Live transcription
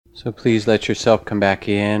So please let yourself come back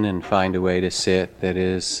in and find a way to sit that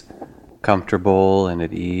is comfortable and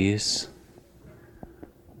at ease.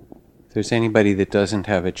 If there's anybody that doesn't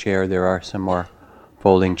have a chair, there are some more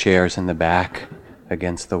folding chairs in the back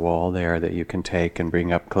against the wall there that you can take and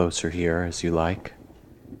bring up closer here as you like.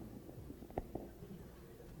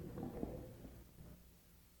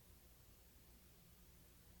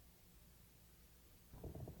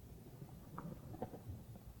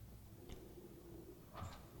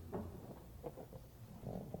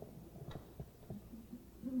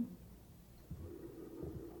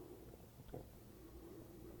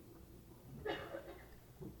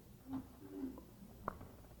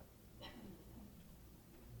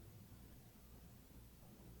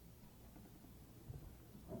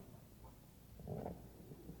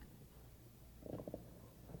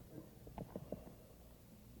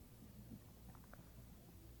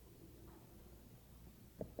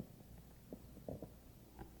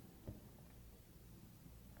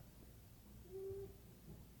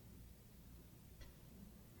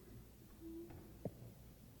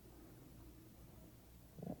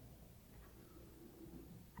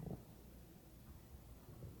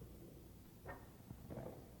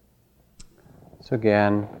 So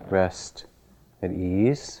again, rest at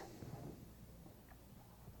ease.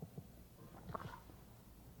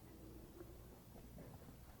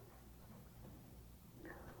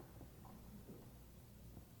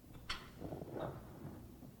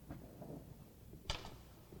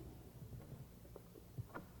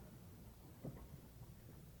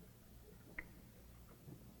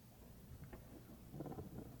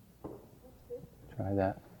 Try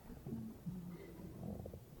that.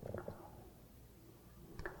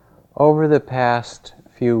 Over the past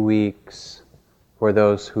few weeks, for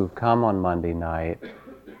those who've come on Monday night,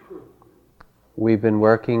 we've been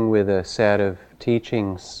working with a set of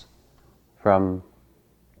teachings from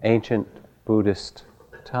ancient Buddhist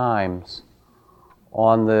times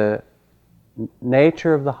on the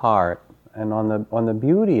nature of the heart and on the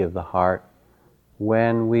beauty of the heart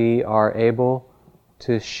when we are able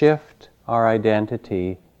to shift our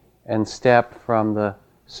identity and step from the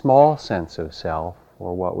small sense of self,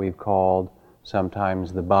 or what we've called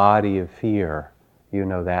sometimes the body of fear, you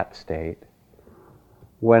know that state.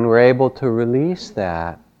 When we're able to release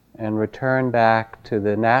that and return back to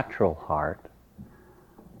the natural heart,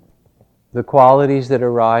 the qualities that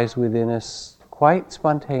arise within us quite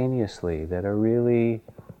spontaneously, that are really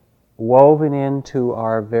woven into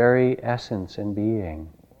our very essence and being,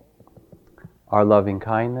 our loving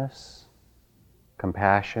kindness,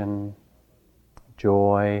 compassion,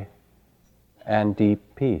 joy, and deep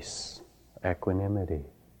peace, equanimity.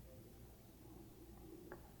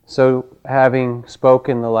 So, having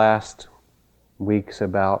spoken the last weeks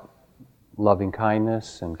about loving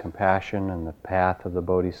kindness and compassion and the path of the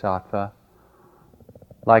Bodhisattva,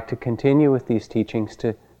 I'd like to continue with these teachings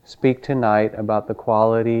to speak tonight about the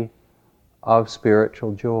quality of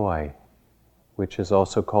spiritual joy, which is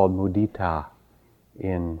also called mudita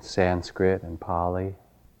in Sanskrit and Pali.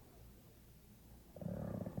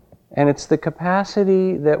 And it's the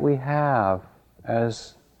capacity that we have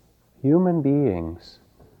as human beings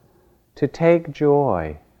to take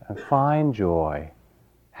joy and find joy,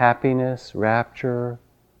 happiness, rapture,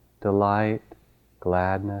 delight,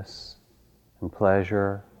 gladness, and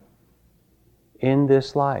pleasure in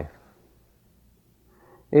this life.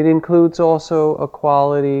 It includes also a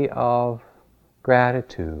quality of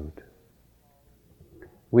gratitude.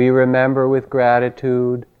 We remember with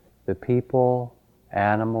gratitude the people,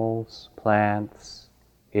 animals, plants,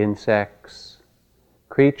 insects,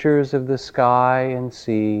 creatures of the sky and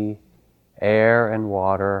sea, air and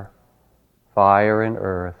water, fire and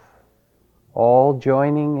earth, all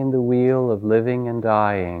joining in the wheel of living and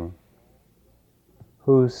dying,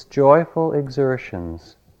 whose joyful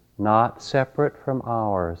exertions, not separate from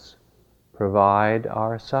ours, provide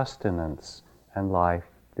our sustenance and life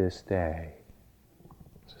this day.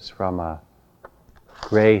 This is from a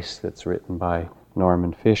grace that's written by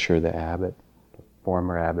Norman Fisher, the abbot, the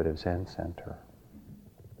former abbot of Zen Center.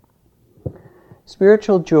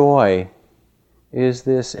 Spiritual joy is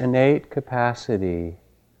this innate capacity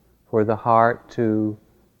for the heart to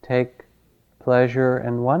take pleasure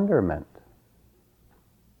and wonderment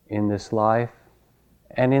in this life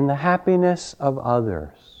and in the happiness of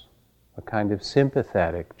others, a kind of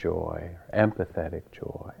sympathetic joy, empathetic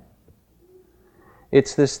joy.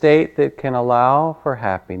 It's the state that can allow for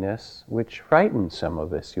happiness, which frightens some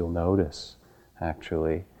of us, you'll notice,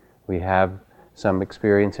 actually. We have some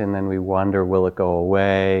experience and then we wonder, will it go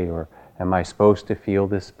away? Or am I supposed to feel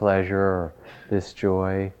this pleasure or this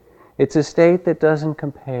joy? It's a state that doesn't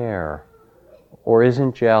compare or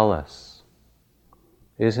isn't jealous,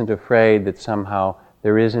 isn't afraid that somehow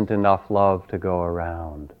there isn't enough love to go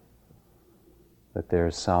around, that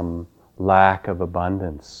there's some lack of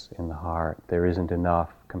abundance in the heart, there isn't enough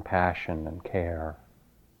compassion and care.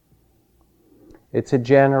 It's a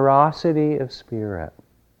generosity of spirit.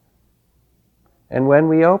 And when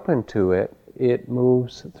we open to it, it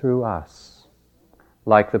moves through us.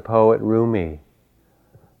 Like the poet Rumi.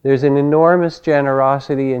 There's an enormous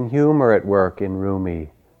generosity and humor at work in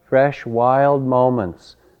Rumi. Fresh, wild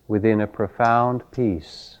moments within a profound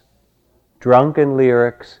peace. Drunken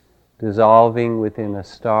lyrics dissolving within a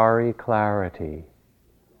starry clarity.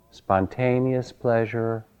 Spontaneous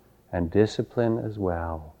pleasure and discipline as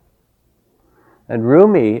well. And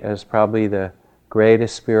Rumi, as probably the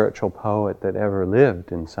greatest spiritual poet that ever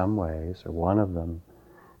lived in some ways, or one of them,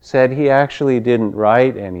 said he actually didn't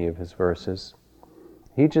write any of his verses.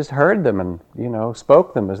 He just heard them and,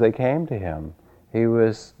 spoke them as they came to him. He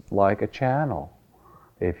was like a channel,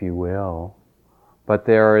 if you will. But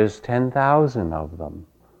there is 10,000 of them,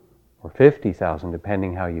 or 50,000,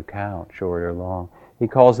 depending how you count, short or long. He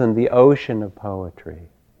calls them the ocean of poetry.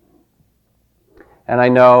 And I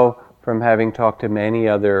know from having talked to many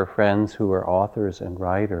other friends who are authors and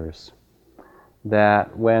writers,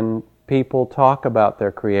 that when people talk about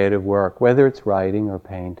their creative work, whether it's writing or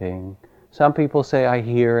painting, some people say, I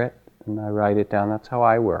hear it, and I write it down. That's how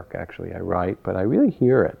I work, actually. I write, but I really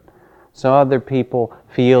hear it. Some other people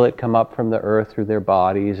feel it come up from the earth through their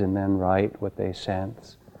bodies and then write what they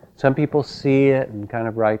sense. Some people see it and kind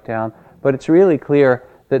of write down, but it's really clear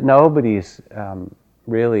that nobody's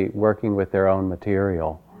really working with their own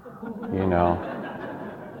material.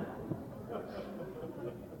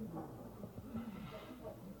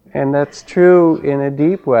 And that's true in a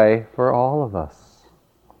deep way for all of us.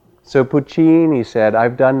 So Puccini said,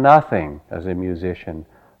 I've done nothing as a musician.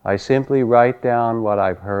 I simply write down what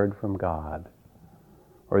I've heard from God.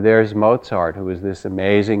 Or there's Mozart, who is this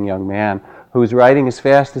amazing young man who's writing as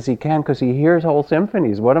fast as he can because he hears whole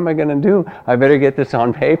symphonies. What am I going to do? I better get this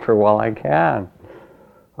on paper while I can.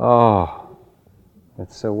 Oh,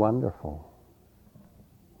 it's so wonderful.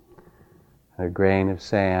 A grain of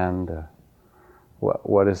sand.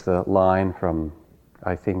 What is the line from,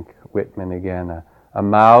 I think, Whitman again? A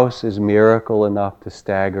mouse is miracle enough to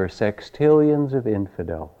stagger sextillions of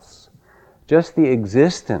infidels. Just the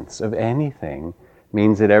existence of anything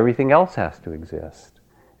means that everything else has to exist.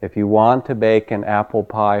 If you want to bake an apple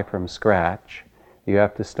pie from scratch, you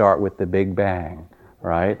have to start with the Big Bang,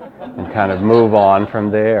 right? And kind of move on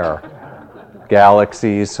from there.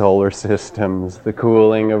 Galaxies, solar systems, the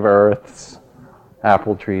cooling of Earths.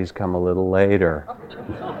 Apple trees come a little later.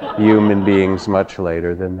 Human beings much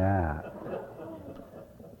later than that.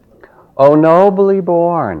 O nobly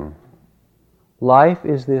born, life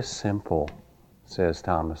is this simple, says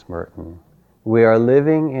Thomas Merton. We are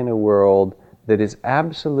living in a world that is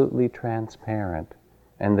absolutely transparent,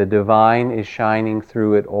 and the divine is shining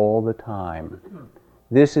through it all the time.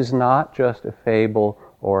 This is not just a fable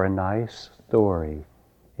or a nice story.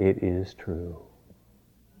 It is true.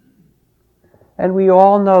 And we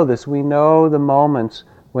all know this. We know the moments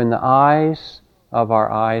when the eyes of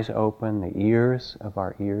our eyes open, the ears of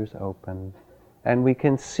our ears open, and we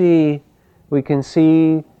can see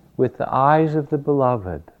with the eyes of the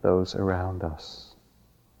beloved those around us.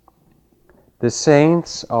 The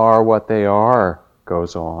saints are what they are,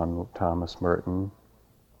 goes on Thomas Merton,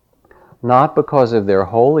 not because of their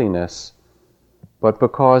holiness, but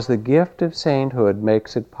because the gift of sainthood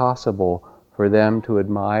makes it possible for them to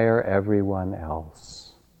admire everyone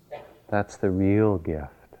else. That's the real gift,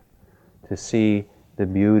 to see the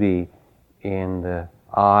beauty in the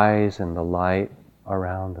eyes and the light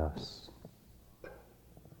around us.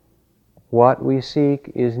 What we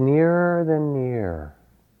seek is nearer than near.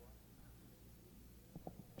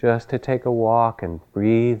 Just to take a walk and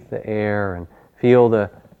breathe the air and feel the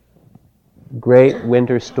great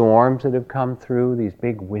winter storms that have come through, these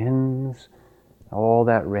big winds, all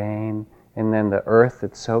that rain, and then the earth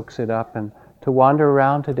that soaks it up, and to wander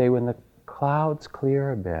around today when the clouds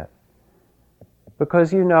clear a bit.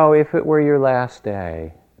 Because if it were your last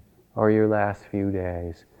day or your last few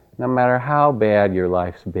days, no matter how bad your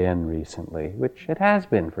life's been recently, which it has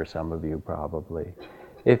been for some of you probably,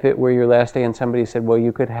 if it were your last day and somebody said, well,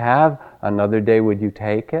 you could have another day, would you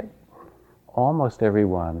take it? Almost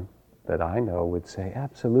everyone that I know would say,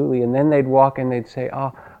 absolutely. And then they'd walk and they'd say,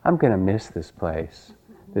 oh, I'm going to miss this place,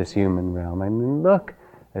 this human realm. I mean, look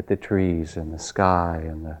at the trees and the sky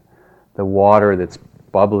and the water that's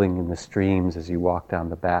bubbling in the streams as you walk down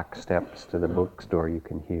the back steps to the bookstore. You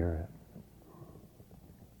can hear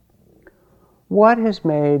it. What has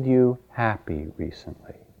made you happy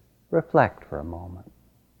recently? Reflect for a moment.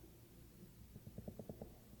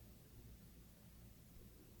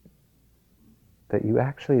 That you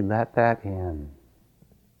actually let that in.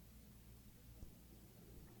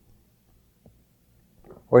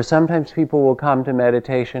 Or sometimes people will come to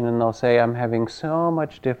meditation and they'll say, I'm having so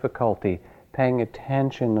much difficulty paying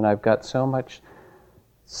attention and I've got so much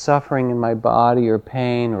suffering in my body or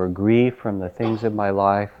pain or grief from the things of my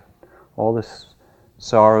life. All the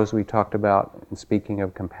sorrows we talked about in speaking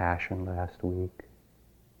of compassion last week.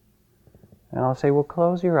 And I'll say, well,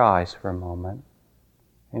 close your eyes for a moment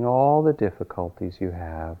in all the difficulties you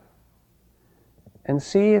have and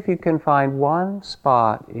see if you can find one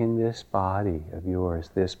spot in this body of yours,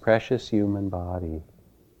 this precious human body.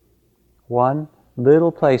 One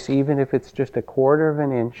little place, even if it's just a quarter of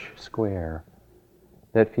an inch square,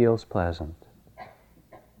 that feels pleasant.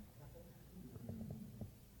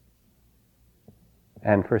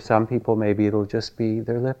 And for some people, maybe it'll just be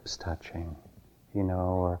their lips touching,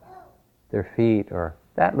 or their feet, or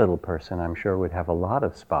that little person, I'm sure, would have a lot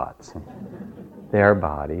of spots in their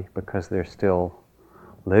body because they're still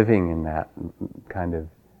living in that kind of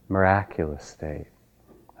miraculous state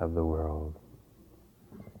of the world.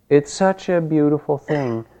 It's such a beautiful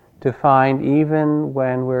thing to find, even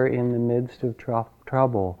when we're in the midst of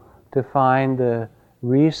trouble, to find the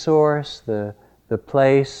resource, the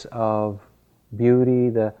place of beauty,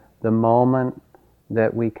 the moment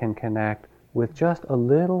that we can connect with just a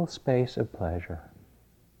little space of pleasure.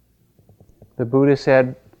 The Buddha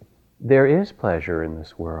said, there is pleasure in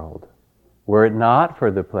this world. Were it not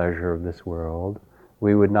for the pleasure of this world,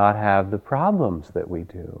 we would not have the problems that we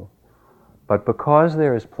do. But because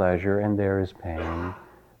there is pleasure and there is pain,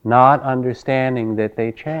 not understanding that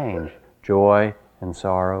they change, joy and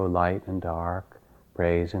sorrow, light and dark,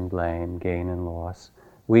 praise and blame, gain and loss,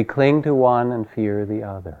 we cling to one and fear the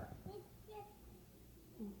other.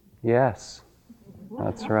 Yes,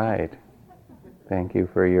 that's right. Thank you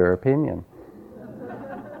for your opinion.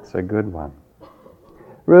 It's a good one.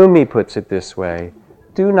 Rumi puts it this way,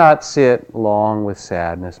 do not sit long with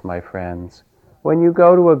sadness, my friends. When you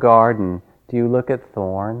go to a garden, do you look at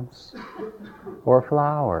thorns or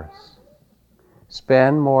flowers?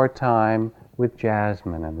 Spend more time with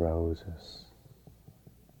jasmine and roses.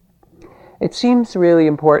 It seems really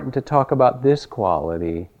important to talk about this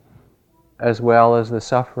quality as well as the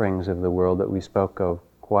sufferings of the world that we spoke of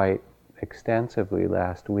quite extensively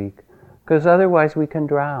last week, because otherwise we can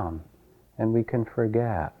drown and we can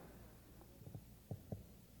forget.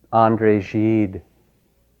 André Gide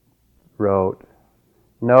wrote,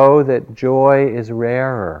 know that joy is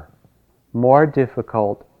rarer, more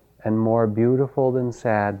difficult, and more beautiful than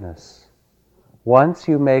sadness. Once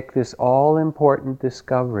you make this all-important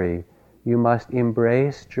discovery, you must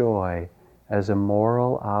embrace joy as a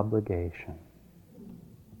moral obligation.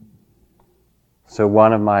 So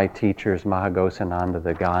one of my teachers, Mahagosananda,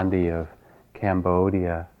 the Gandhi of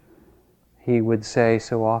Cambodia, he would say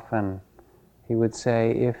so often,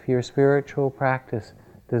 if your spiritual practice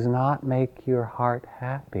does not make your heart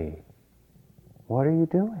happy, what are you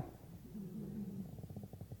doing?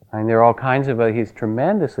 I mean, there are all kinds of, he's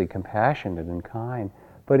tremendously compassionate and kind,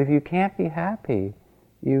 but if you can't be happy,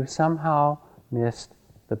 you've somehow missed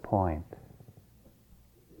the point.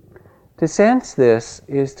 To sense this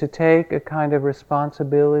is to take a kind of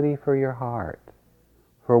responsibility for your heart,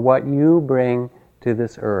 for what you bring to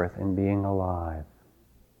this earth in being alive.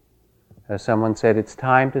 As someone said, it's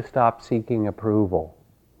time to stop seeking approval.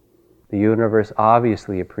 The universe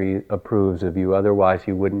obviously approves of you, otherwise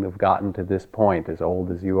you wouldn't have gotten to this point as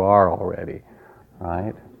old as you are already,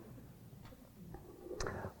 right?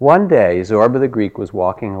 One day, Zorba the Greek was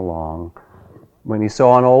walking along when he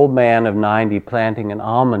saw an old man of 90 planting an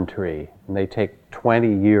almond tree, and they take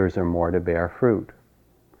 20 years or more to bear fruit.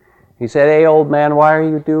 He said, "Hey, old man, why are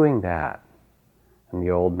you doing that?" And the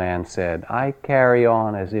old man said, "I carry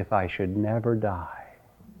on as if I should never die."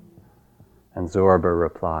 And Zorba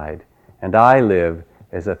replied, "And I live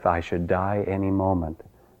as if I should die any moment.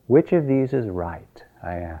 Which of these is right,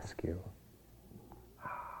 I ask you?"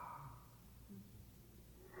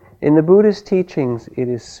 In the Buddhist teachings, it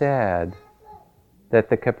is said that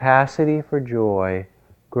the capacity for joy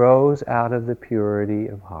grows out of the purity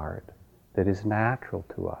of heart that is natural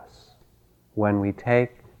to us when we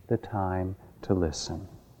take the time to listen.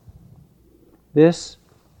 This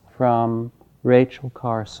from Rachel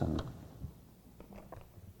Carson.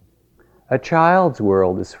 A child's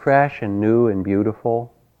world is fresh and new and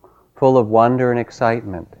beautiful, full of wonder and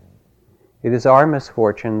excitement. It is our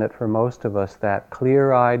misfortune that for most of us that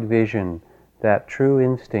clear-eyed vision, that true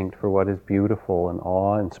instinct for what is beautiful and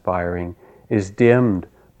awe-inspiring, is dimmed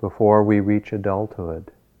before we reach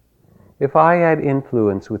adulthood. If I had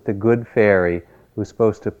influence with the good fairy who's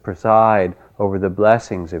supposed to preside over the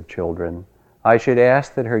blessings of children, I should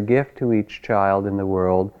ask that her gift to each child in the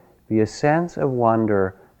world be a sense of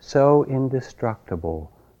wonder so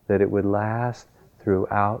indestructible that it would last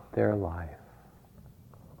throughout their life.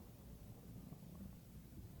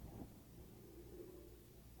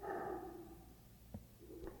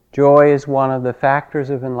 Joy is one of the factors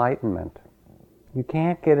of enlightenment. You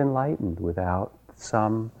can't get enlightened without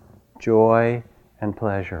some joy and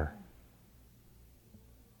pleasure.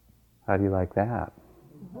 How do you like that?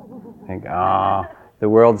 Think, the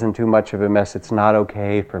world's in too much of a mess. It's not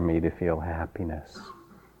okay for me to feel happiness.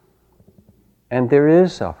 And there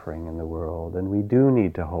is suffering in the world, and we do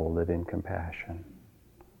need to hold it in compassion.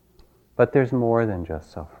 But there's more than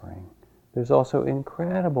just suffering. There's also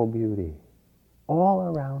incredible beauty all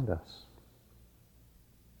around us.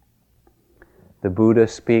 The Buddha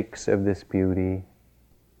speaks of this beauty.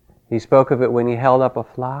 He spoke of it when he held up a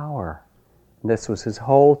flower. This was his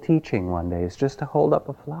whole teaching one day, is just to hold up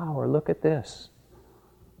a flower. Look at this.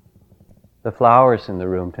 The flowers in the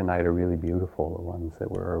room tonight are really beautiful, the ones that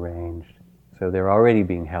were arranged. So they're already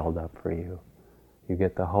being held up for you. You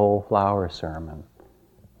get the whole flower sermon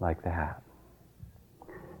like that.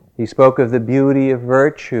 He spoke of the beauty of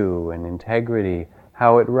virtue and integrity,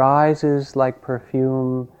 how it rises like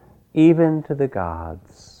perfume even to the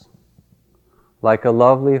gods. Like a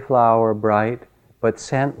lovely flower, bright but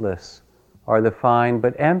scentless, are the fine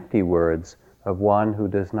but empty words of one who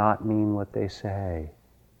does not mean what they say.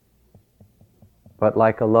 But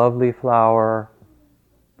like a lovely flower,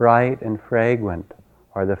 bright and fragrant,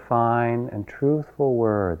 are the fine and truthful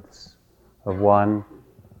words of one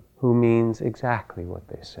who means exactly what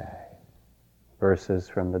they say. Verses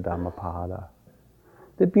from the Dhammapada.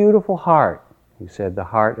 The beautiful heart, he said, the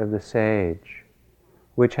heart of the sage,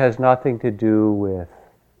 which has nothing to do with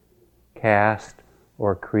caste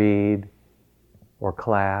or creed or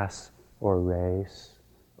class or race.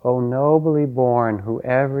 O nobly born,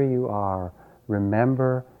 whoever you are,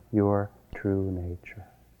 remember your true nature.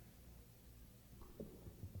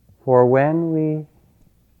 For when we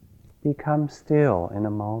become still in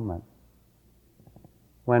a moment,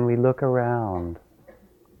 when we look around,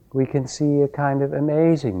 we can see a kind of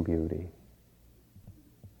amazing beauty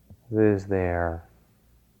that is there.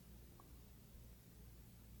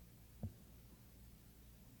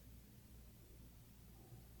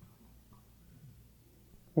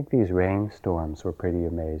 I think these rainstorms were pretty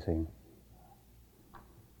amazing.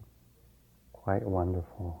 Quite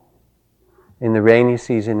wonderful. In the rainy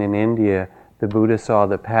season in India, the Buddha saw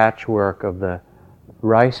the patchwork of the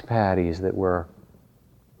rice paddies that were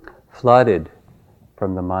flooded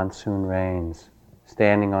from the monsoon rains,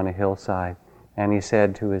 standing on a hillside. And he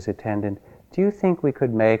said to his attendant, "Do you think we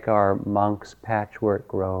could make our monks'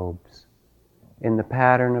 patchwork robes in the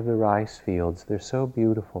pattern of the rice fields? They're so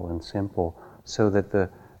beautiful and simple, so that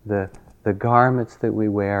the garments that we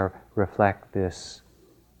wear reflect this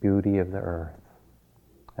beauty of the earth."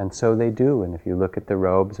 And so they do, and if you look at the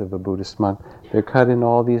robes of a Buddhist monk, they're cut in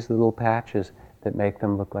all these little patches that make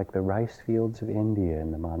them look like the rice fields of India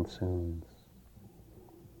in the monsoons.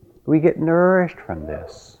 We get nourished from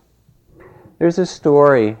this. There's a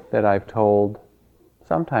story that I've told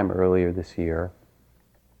sometime earlier this year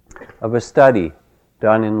of a study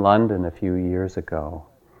done in London a few years ago,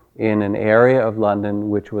 in an area of London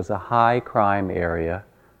which was a high crime area,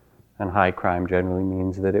 and high crime generally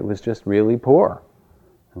means that it was just really poor,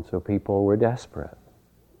 and so people were desperate.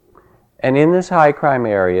 And in this high crime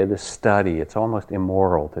area, the study, it's almost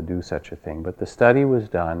immoral to do such a thing, but the study was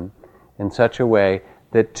done in such a way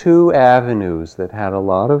that two avenues that had a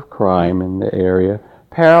lot of crime in the area,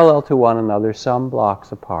 parallel to one another, some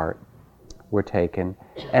blocks apart, were taken,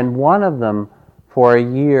 and one of them for a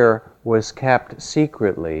year was kept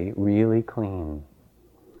secretly really clean.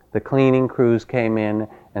 The cleaning crews came in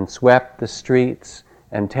and swept the streets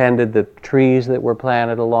and tended the trees that were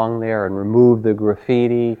planted along there and removed the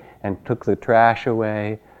graffiti and took the trash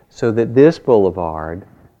away, so that this boulevard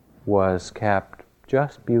was kept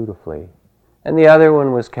just beautifully. And the other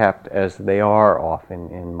one was kept, as they are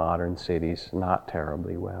often in modern cities, not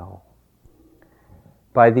terribly well.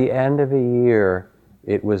 By the end of a year,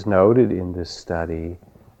 it was noted in this study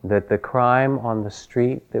that the crime on the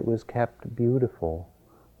street that was kept beautiful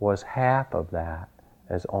was half of that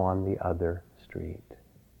as on the other street.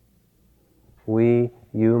 We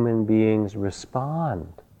human beings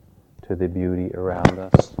respond to the beauty around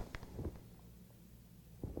us.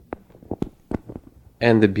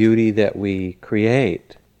 And the beauty that we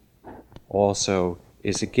create also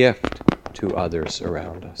is a gift to others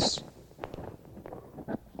around us.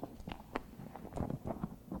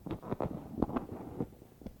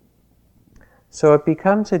 So it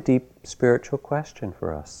becomes a deep spiritual question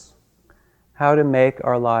for us. How to make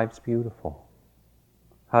our lives beautiful.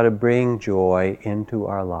 How to bring joy into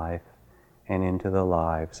our life and into the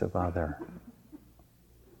lives of others.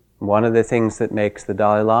 One of the things that makes the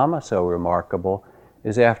Dalai Lama so remarkable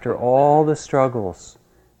is after all the struggles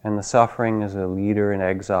and the suffering as a leader in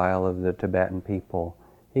exile of the Tibetan people,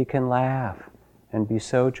 he can laugh and be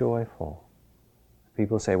so joyful.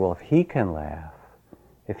 People say, well, if he can laugh,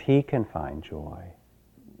 if he can find joy,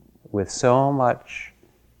 with so much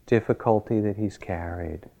difficulty that he's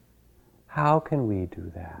carried, how can we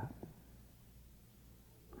do that?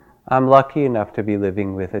 I'm lucky enough to be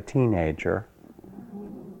living with a teenager.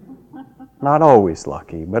 Not always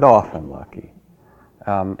lucky, but often lucky.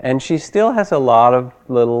 And she still has a lot of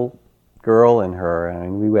little girl in her.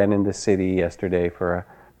 And we went in the city yesterday for a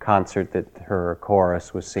concert that her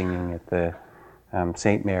chorus was singing at the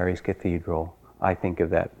St. Mary's Cathedral. I think of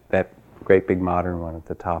that great big modern one at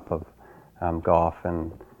the top of Gough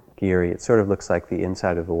and Geary. It sort of looks like the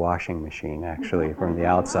inside of a washing machine, actually, from the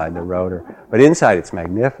outside, the rotor. But inside it's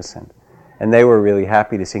magnificent. And they were really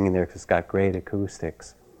happy to sing in there because it's got great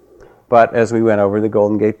acoustics. But as we went over the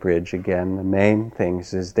Golden Gate Bridge, again, the main thing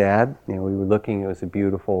is, Dad, we were looking, it was a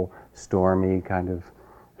beautiful, stormy kind of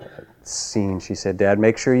scene. She said, Dad,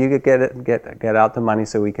 make sure you get out the money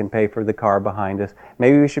so we can pay for the car behind us.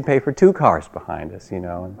 Maybe we should pay for 2 cars behind us,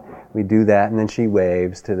 And we do that, and then she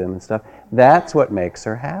waves to them and stuff. That's what makes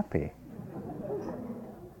her happy.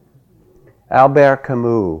 Albert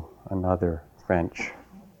Camus, another French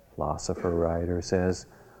philosopher, writer, says,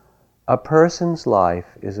 a person's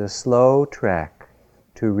life is a slow trek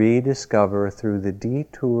to rediscover through the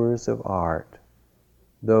detours of art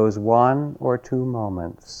those 1 or 2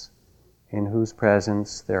 moments in whose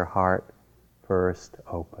presence their heart first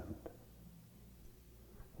opened.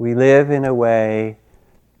 We live in a way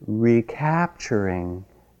recapturing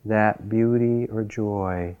that beauty or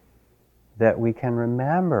joy that we can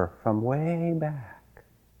remember from way back,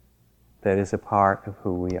 that is a part of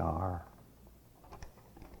who we are.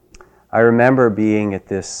 I remember being at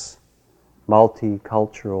this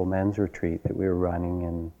multicultural men's retreat that we were running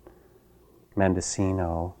in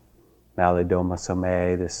Mendocino, Malidoma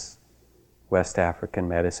Somé, this West African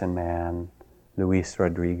medicine man, Luis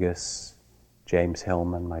Rodriguez, James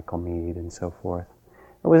Hillman, Michael Mead, and so forth.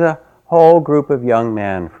 It was a whole group of young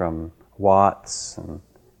men from Watts and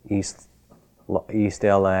East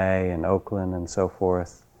LA and Oakland and so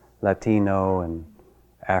forth, Latino and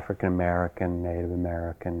African American, Native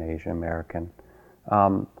American, Asian American,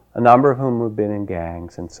 a number of whom had been in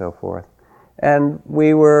gangs and so forth. And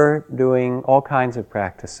we were doing all kinds of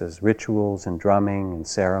practices, rituals and drumming and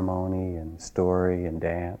ceremony and story and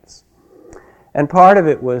dance. And part of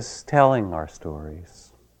it was telling our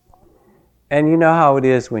stories. And you know how it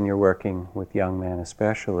is when you're working with young men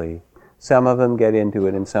especially. Some of them get into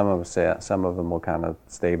it and some of them will kind of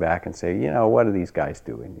stay back and say, what are these guys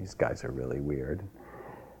doing? These guys are really weird.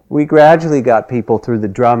 We gradually got people through the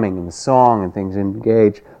drumming and the song and things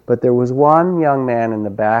engaged, but there was one young man in the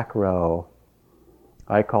back row.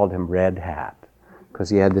 I called him Red Hat, because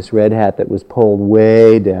he had this red hat that was pulled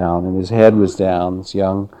way down and his head was down, this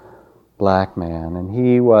young black man, and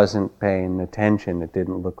he wasn't paying attention, it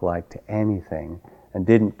didn't look like, to anything, and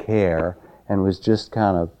didn't care, and was just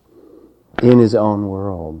kind of in his own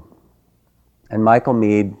world. And Michael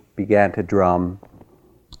Mead began to drum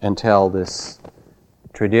and tell this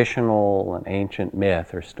traditional and ancient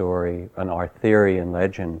myth or story, an Arthurian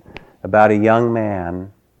legend, about a young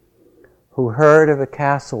man who heard of a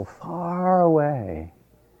castle far away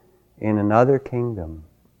in another kingdom.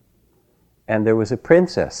 And there was a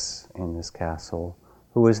princess in this castle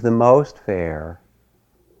who was the most fair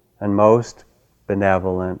and most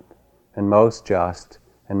benevolent and most just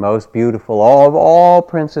and most beautiful of all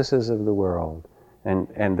princesses of the world. And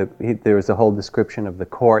there was a whole description of the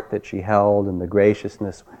court that she held and the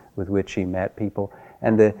graciousness with which she met people.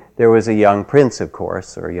 And there was a young prince, of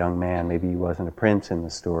course, or a young man, maybe he wasn't a prince in the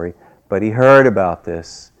story, but he heard about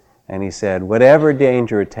this and he said, whatever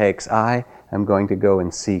danger it takes, I am going to go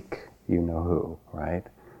and seek you-know-who, right?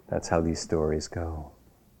 That's how these stories go.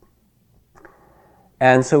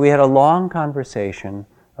 And so we had a long conversation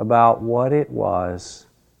about what it was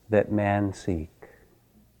that men seek.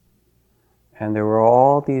 And there were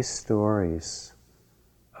all these stories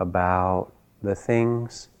about the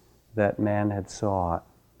things that men had sought.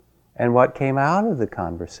 And what came out of the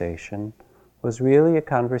conversation was really a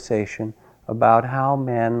conversation about how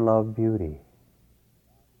men love beauty.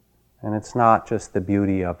 And it's not just the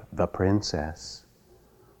beauty of the princess,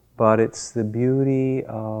 but it's the beauty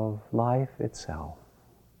of life itself.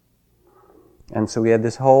 And so we had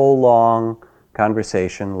this whole long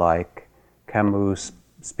conversation like Camus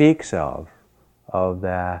speaks of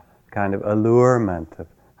the kind of allurement of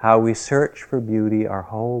how we search for beauty our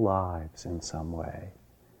whole lives in some way.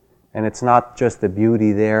 And it's not just the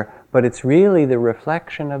beauty there, but it's really the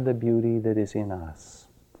reflection of the beauty that is in us.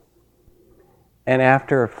 And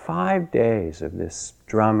after 5 days of this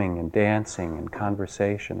drumming and dancing and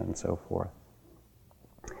conversation and so forth,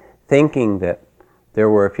 thinking that there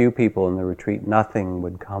were a few people in the retreat, nothing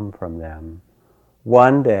would come from them,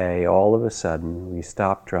 one day, all of a sudden, we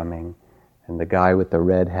stopped drumming, and the guy with the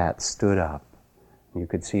red hat stood up. You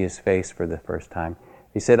could see his face for the first time.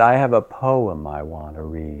 He said, "I have a poem I want to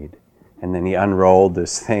read." And then he unrolled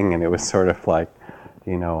this thing, and it was sort of like,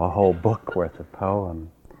 a whole book worth of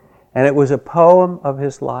poem. And it was a poem of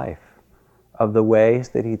his life, of the ways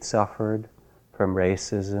that he'd suffered from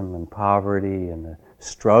racism and poverty and the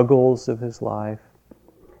struggles of his life.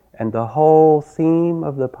 And the whole theme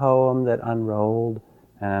of the poem that unrolled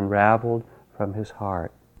and unraveled from his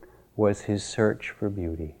heart was his search for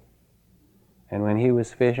beauty. And when he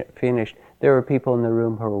was finished, there were people in the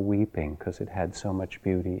room who were weeping because it had so much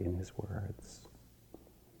beauty in his words.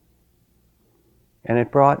 And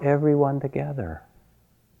it brought everyone together.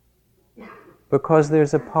 Because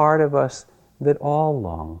there's a part of us that all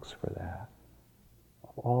longs for that.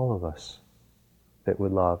 All of us that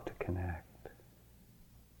would love to connect.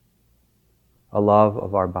 A love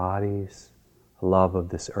of our bodies, a love of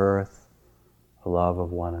this earth, a love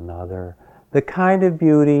of one another. The kind of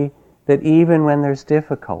beauty that even when there's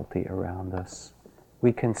difficulty around us,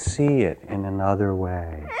 we can see it in another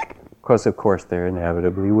way. Because, of course, there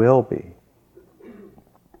inevitably will be.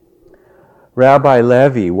 Rabbi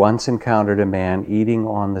Levi once encountered a man eating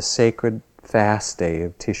on the sacred fast day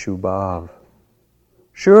of Tisha B'Av.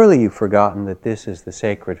 "Surely you've forgotten that this is the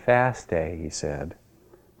sacred fast day," he said.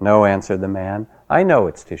 "No," answered the man, "I know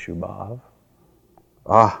it's Tisha B'Av."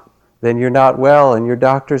 "Ah, then you're not well and your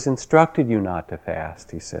doctor's instructed you not to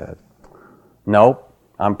fast," he said. "Nope,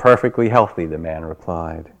 I'm perfectly healthy," the man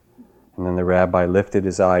replied. And then the rabbi lifted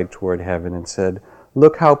his eye toward heaven and said,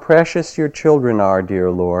 "Look how precious your children are,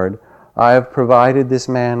 dear Lord. I have provided this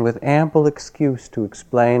man with ample excuse to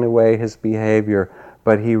explain away his behavior,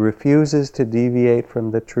 but he refuses to deviate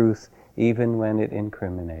from the truth even when it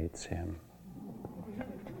incriminates him."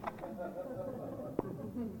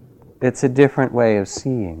 It's a different way of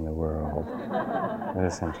seeing the world,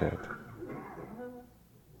 isn't it?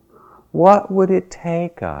 What would it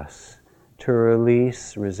take us to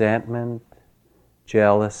release resentment,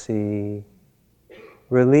 jealousy,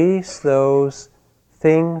 release those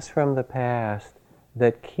things from the past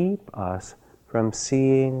that keep us from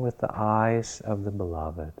seeing with the eyes of the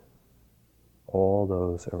beloved all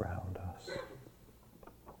those around us?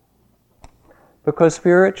 Because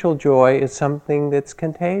spiritual joy is something that's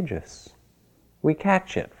contagious. We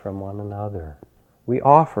catch it from one another. We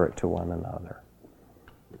offer it to one another.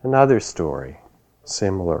 Another story,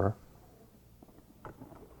 similar.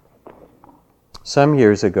 Some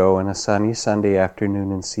years ago, on a sunny Sunday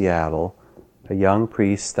afternoon in Seattle, a young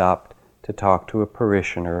priest stopped to talk to a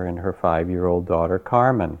parishioner and her 5-year-old daughter,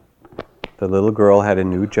 Carmen. The little girl had a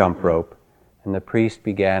new jump rope, and the priest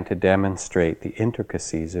began to demonstrate the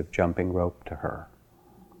intricacies of jumping rope to her.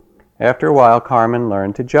 After a while, Carmen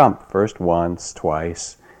learned to jump, first once,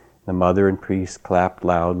 twice. The mother and priest clapped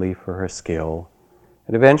loudly for her skill.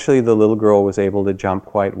 And eventually the little girl was able to jump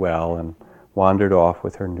quite well and wandered off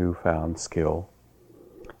with her newfound skill.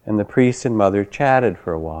 And the priest and mother chatted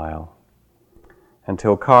for a while,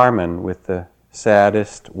 until Carmen, with the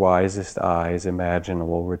saddest, wisest eyes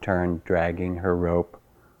imaginable, returned dragging her rope.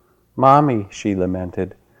 "Mommy," she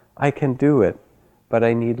lamented, "I can do it, but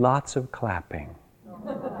I need lots of clapping."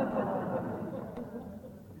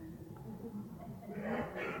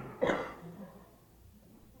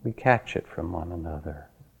 We catch it from one another.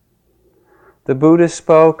 The Buddha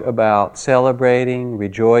spoke about celebrating,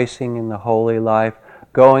 rejoicing in the holy life,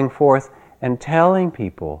 going forth and telling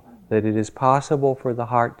people that it is possible for the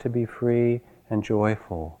heart to be free and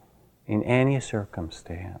joyful in any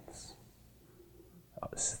circumstance.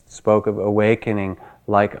 Spoke of awakening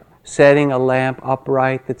like setting a lamp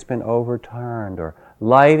upright that's been overturned or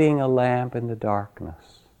lighting a lamp in the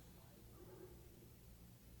darkness.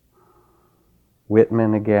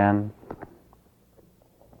 Whitman again,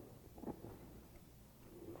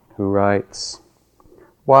 who writes,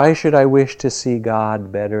 "Why should I wish to see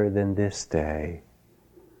God better than this day?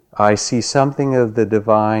 I see something of the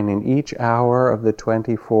divine in each hour of the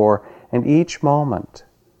 24 and each moment.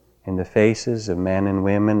 In the faces of men and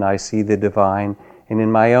women I see the divine, and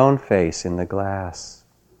in my own face in the glass.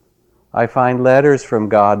 I find letters from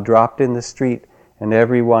God dropped in the street and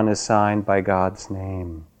every one is signed by God's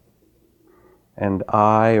name. And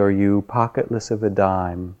I or you, pocketless of a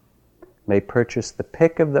dime, may purchase the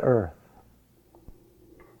pick of the earth,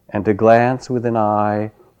 and to glance with an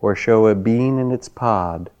eye or show a bean in its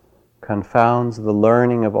pod confounds the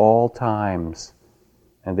learning of all times,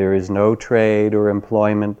 and there is no trade or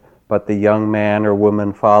employment but the young man or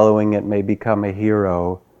woman following it may become a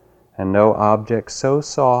hero, and no object so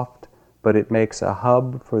soft but it makes a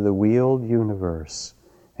hub for the wheeled universe,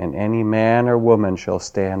 and any man or woman shall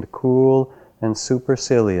stand cool and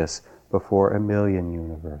supercilious before 1,000,000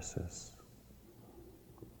 universes.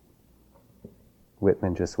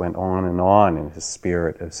 Whitman just went on in his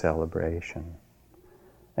spirit of celebration.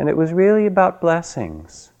 And it was really about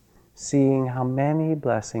blessings, seeing how many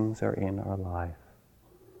blessings are in our life.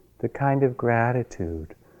 The kind of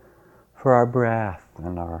gratitude for our breath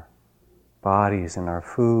and our bodies and our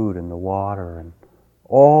food and the water and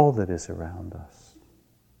all that is around us.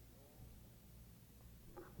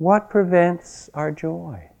 What prevents our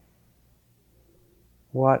joy?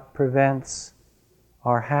 What prevents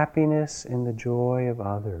our happiness in the joy of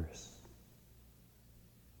others?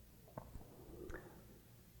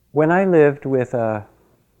 When I lived with a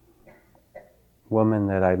woman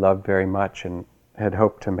that I loved very much and had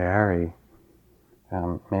hoped to marry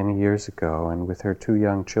many years ago, and with her 2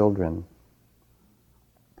 young children,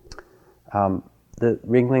 the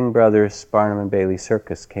Ringling Brothers Barnum and Bailey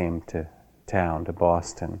Circus came to town, to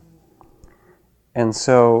Boston. And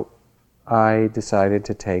so I decided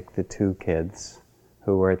to take the 2 kids,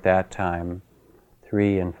 who were at that time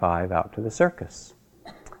 3 and 5, out to the circus.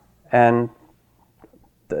 And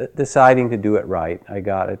deciding to do it right, I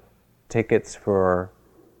got tickets for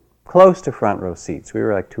close to front row seats. We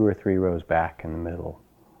were like 2 or 3 rows back in the middle.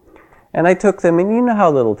 And I took them, and you know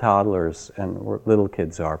how little toddlers and little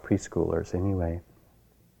kids are, preschoolers anyway.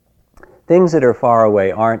 Things that are far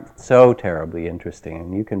away aren't so terribly interesting.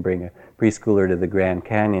 And you can bring a preschooler to the Grand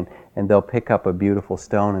Canyon, and they'll pick up a beautiful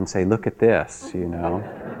stone and say, "Look at this," you know.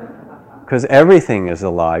 Because everything is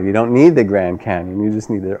alive. You don't need the Grand Canyon, you just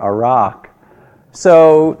need a rock.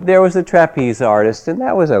 So there was a trapeze artist, and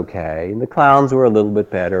that was okay. And the clowns were a little bit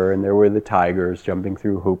better, and there were the tigers jumping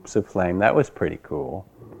through hoops of flame. That was pretty cool.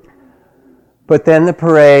 But then the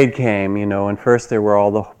parade came, you know, and first there were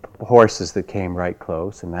all the horses that came right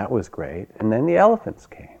close, and that was great. And then the elephants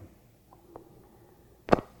came.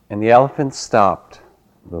 And the elephants stopped,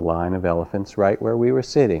 the line of elephants, right where we were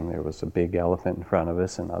sitting. There was a big elephant in front of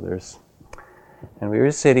us and others. And we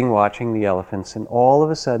were sitting watching the elephants, and all of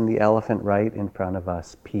a sudden the elephant right in front of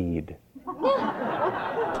us peed.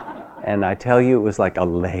 And I tell you, it was like a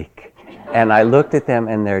lake. And I looked at them,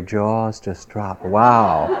 and their jaws just dropped.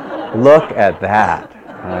 Wow, look at that,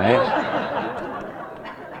 right?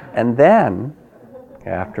 And then,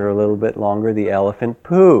 after a little bit longer, the elephant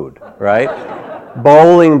pooed, right?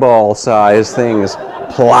 Bowling ball size things,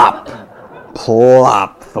 plop,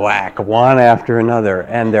 plop, thwack, one after another.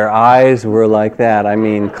 And their eyes were like that. I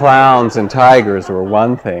mean, clowns and tigers were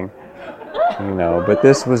one thing, you know, but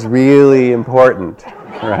this was really important,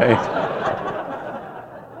 right?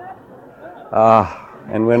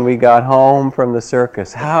 And when we got home from the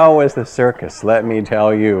circus, how was the circus? Let me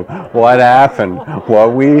tell you what happened,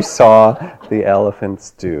 what we saw the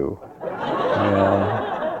elephants do.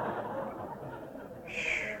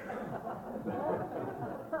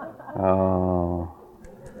 Oh,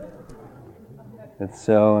 it's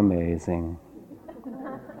so amazing.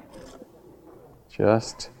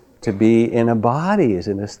 Just to be in a body is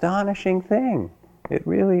an astonishing thing. It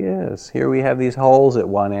really is. Here we have these holes at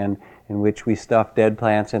one end in which we stuff dead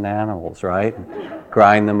plants and animals, right? And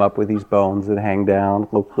grind them up with these bones that hang down,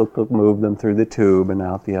 move them through the tube and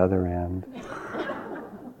out the other end.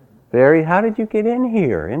 How did you get in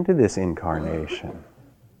here, into this incarnation?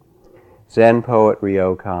 Zen poet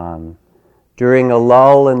Ryokan, during a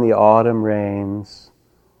lull in the autumn rains,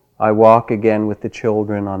 I walk again with the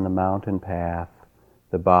children on the mountain path.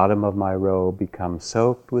 The bottom of my robe becomes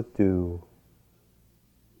soaked with dew.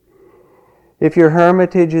 If your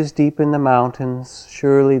hermitage is deep in the mountains,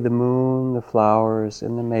 surely the moon, the flowers,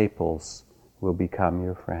 and the maples will become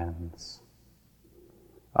your friends.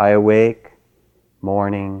 I awake,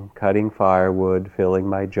 morning, cutting firewood, filling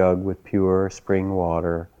my jug with pure spring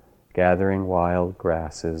water, gathering wild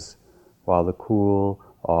grasses, while the cool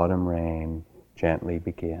autumn rain gently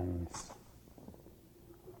begins.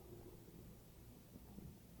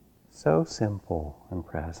 So simple and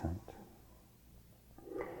present.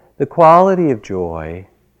 The quality of joy,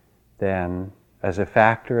 then, as a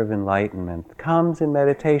factor of enlightenment, comes in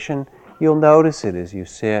meditation. You'll notice it as you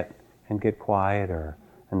sit and get quieter,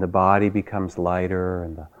 and the body becomes lighter,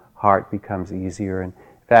 and the heart becomes easier. And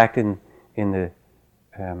in fact, in the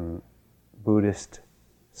Buddhist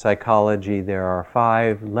psychology, there are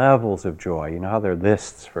 5 levels of joy. You know how there are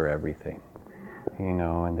lists for everything,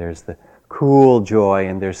 and there's the cool joy,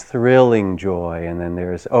 and there's thrilling joy, and then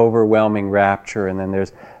there's overwhelming rapture, and then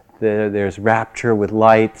there's rapture with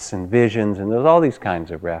lights and visions, and there's all these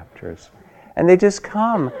kinds of raptures. And they just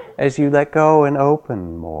come as you let go and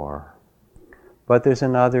open more. But there's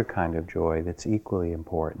another kind of joy that's equally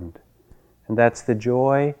important, and that's the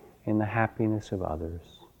joy in the happiness of others.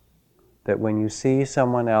 That when you see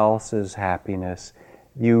someone else's happiness,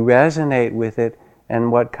 you resonate with it,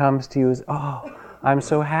 and what comes to you is, oh, I'm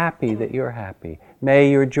so happy that you're happy.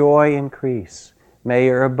 May your joy increase. May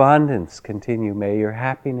your abundance continue. May your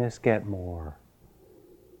happiness get more.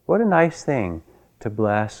 What a nice thing to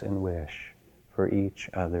bless and wish for each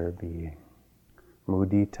other being.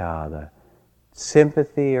 Mudita, the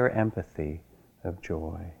sympathy or empathy of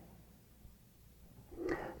joy.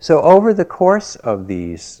 So over the course of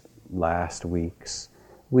these last weeks,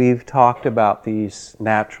 we've talked about these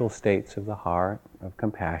natural states of the heart, of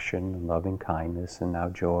compassion and loving kindness and now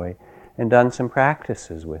joy, and done some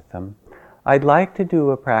practices with them. I'd like to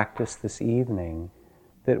do a practice this evening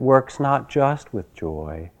that works not just with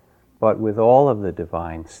joy, but with all of the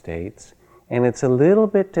divine states, and it's a little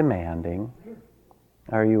bit demanding.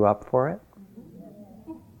 Are you up for it?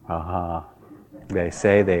 They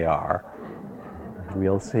say they are.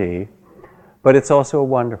 We'll see. But it's also a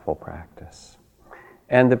wonderful practice.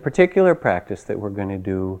 And the particular practice that we're going to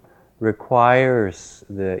do requires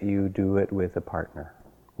that you do it with a partner,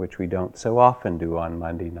 which we don't so often do on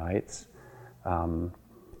Monday nights,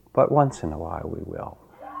 but once in a while we will.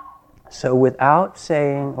 So without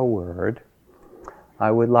saying a word,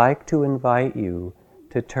 I would like to invite you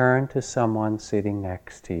to turn to someone sitting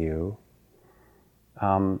next to you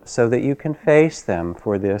so that you can face them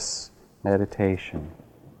for this meditation.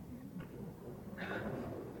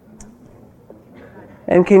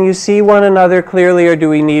 And can you see one another clearly, or do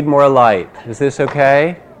we need more light? Is this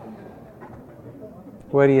okay?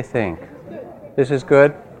 What do you think? This is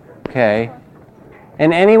good? Okay.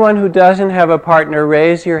 And anyone who doesn't have a partner,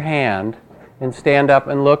 raise your hand and stand up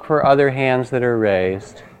and look for other hands that are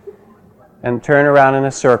raised. And turn around in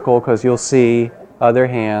a circle because you'll see other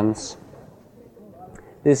hands.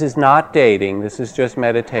 This is not dating, this is just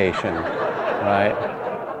meditation, right?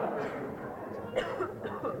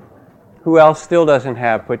 Who else still doesn't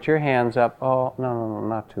have? Put your hands up. Oh, no,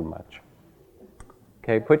 not too much.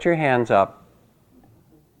 Okay, put your hands up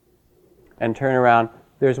and turn around.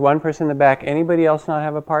 There's one person in the back. Anybody else not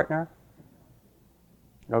have a partner?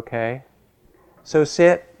 Okay. So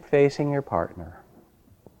sit facing your partner.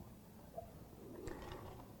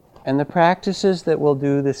 And the practices that we'll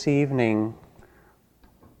do this evening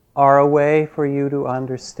are a way for you to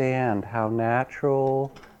understand how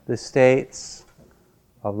natural the states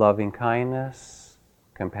of loving kindness,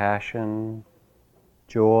 compassion,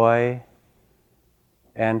 joy,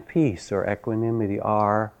 and peace or equanimity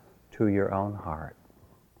are to your own heart.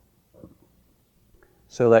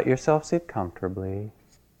 So let yourself sit comfortably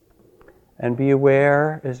and be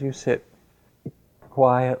aware as you sit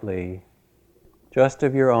quietly just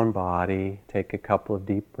of your own body. Take a couple of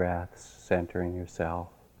deep breaths, centering yourself.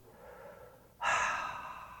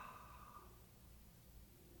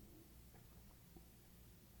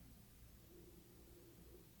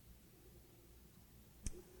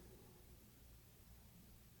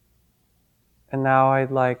 And now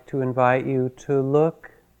I'd like to invite you to look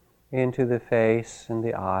into the face and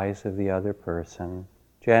the eyes of the other person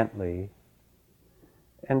gently.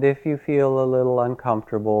 And if you feel a little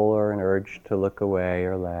uncomfortable or an urge to look away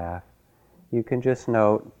or laugh, you can just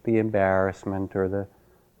note the embarrassment or the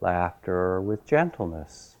laughter with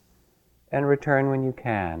gentleness and return when you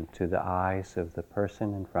can to the eyes of the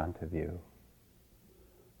person in front of you.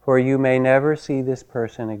 For you may never see this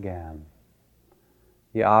person again.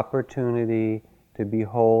 The opportunity to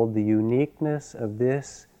behold the uniqueness of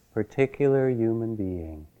this particular human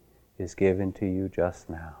being is given to you just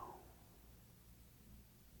now.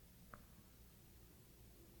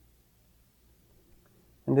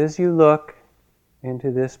 And as you look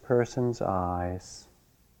into this person's eyes,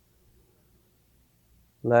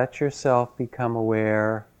 let yourself become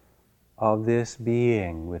aware of this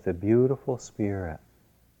being with a beautiful spirit,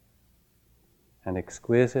 an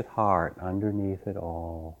exquisite heart underneath it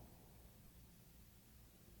all.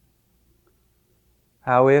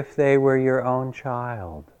 How if they were your own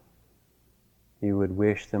child, you would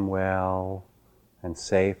wish them well and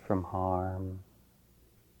safe from harm.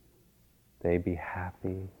 They be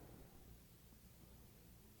happy.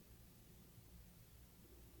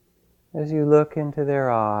 As you look into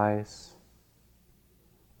their eyes,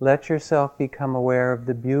 let yourself become aware of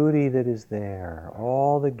the beauty that is there,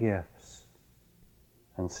 all the gifts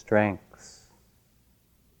and strengths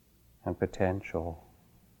and potential.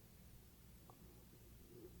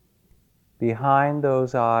 Behind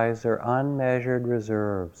those eyes are unmeasured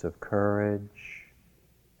reserves of courage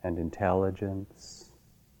and intelligence,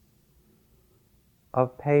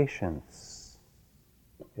 of patience,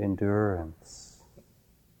 endurance,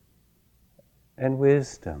 and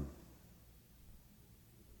wisdom.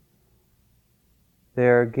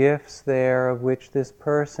 There are gifts there of which this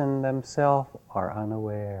person themselves are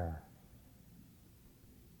unaware.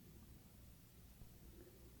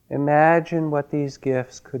 Imagine what these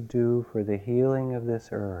gifts could do for the healing of this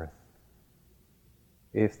earth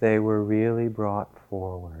if they were really brought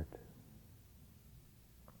forward.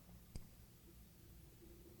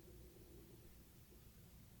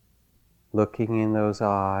 Looking in those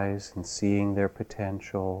eyes and seeing their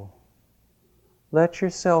potential, let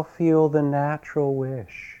yourself feel the natural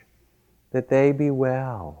wish that they be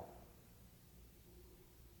well,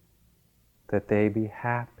 that they be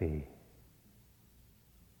happy,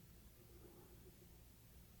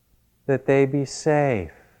 that they be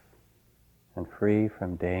safe and free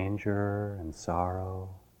from danger and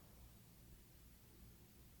sorrow.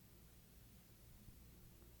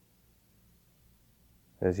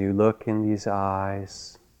 As you look in these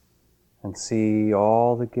eyes and see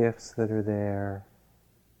all the gifts that are there,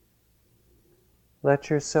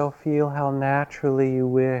 let yourself feel how naturally you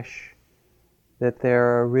wish that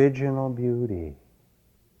their original beauty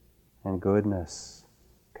and goodness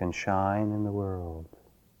can shine in the world.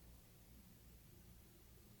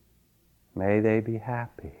 May they be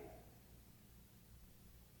happy.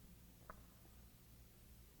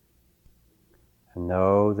 And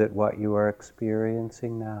know that what you are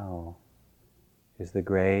experiencing now is the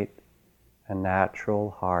great and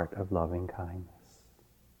natural heart of loving kindness.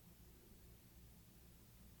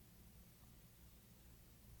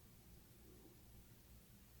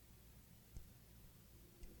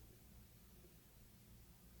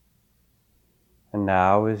 And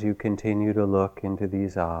now, as you continue to look into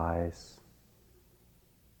these eyes,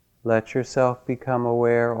 let yourself become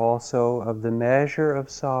aware also of the measure of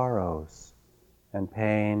sorrows and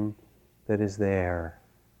pain that is there.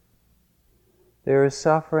 There is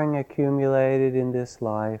suffering accumulated in this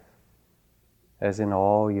life, as in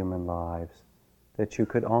all human lives, that you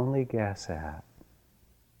could only guess at.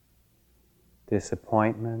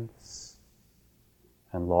 Disappointments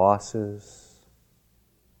and losses,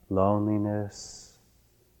 loneliness,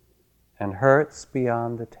 and hurts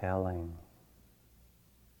beyond the telling.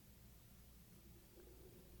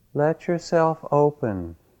 Let yourself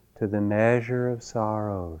open to the measure of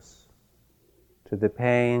sorrows, to the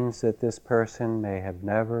pains that this person may have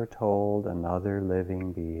never told another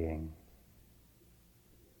living being.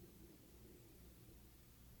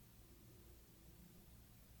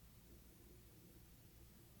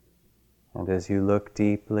 And as you look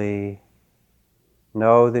deeply,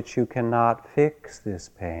 know that you cannot fix this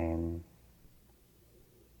pain,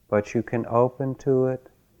 but you can open to it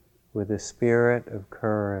with a spirit of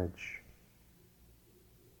courage.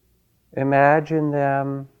 Imagine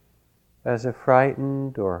them as a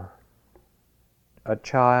frightened or a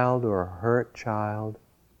child or a hurt child,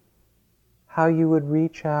 how you would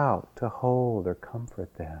reach out to hold or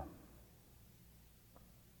comfort them.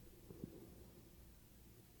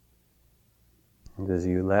 And as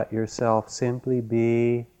you let yourself simply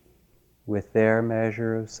be with their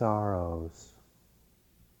measure of sorrows,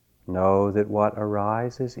 know that what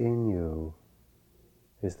arises in you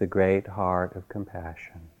is the great heart of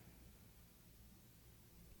compassion.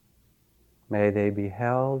 May they be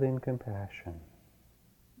held in compassion.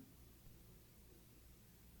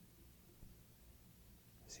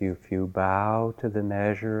 So if you bow to the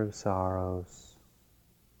measure of sorrows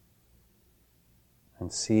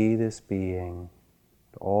and see this being,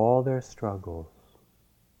 all their struggles,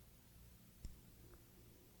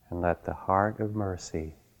 and let the heart of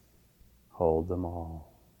mercy hold them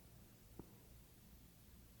all.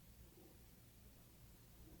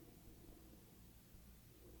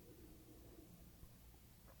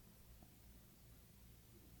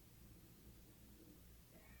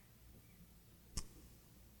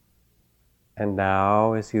 And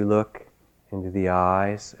now, as you look into the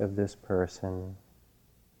eyes of this person,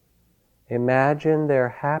 imagine their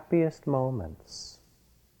happiest moments,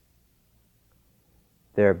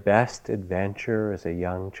 their best adventure as a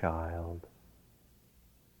young child,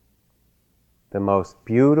 the most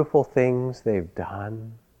beautiful things they've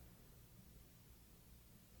done.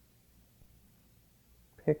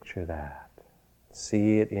 Picture that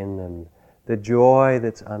See it in them, the joy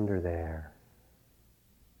that's under there.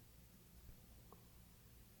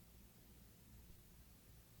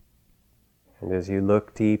 And as you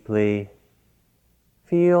look deeply,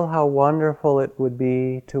 feel how wonderful it would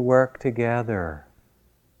be to work together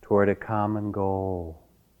toward a common goal.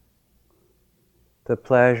 The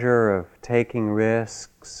pleasure of taking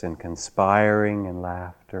risks and conspiring in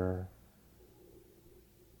laughter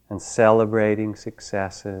and celebrating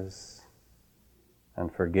successes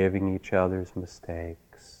and forgiving each other's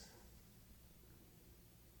mistakes.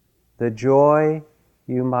 The joy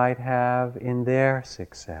you might have in their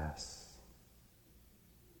success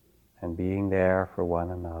and being there for one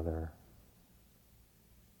another.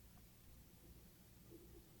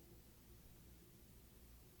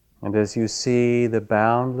 And as you see the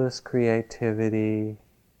boundless creativity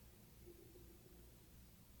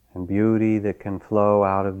and beauty that can flow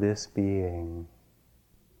out of this being,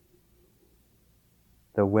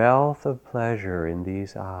 the wealth of pleasure in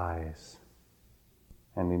these eyes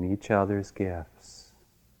and in each other's gifts,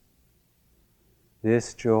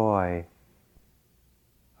 this joy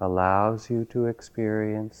allows you to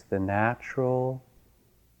experience the natural,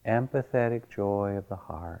 empathetic joy of the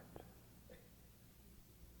heart.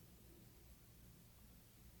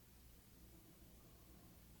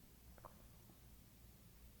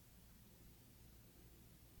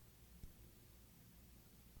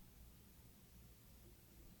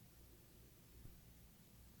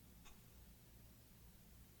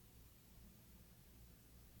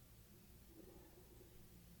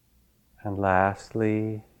 And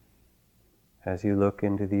lastly, as you look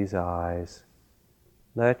into these eyes,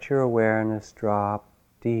 let your awareness drop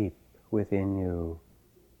deep within you,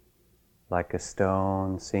 like a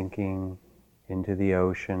stone sinking into the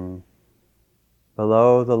ocean,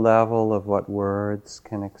 below the level of what words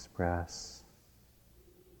can express,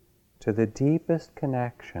 to the deepest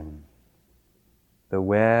connection, the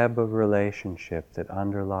web of relationship that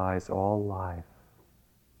underlies all life.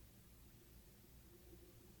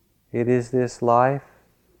 It is this life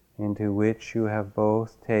into which you have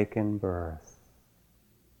both taken birth,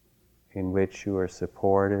 in which you are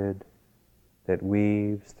supported, that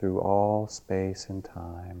weaves through all space and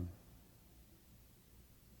time.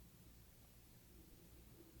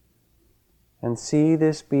 And see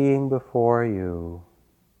this being before you,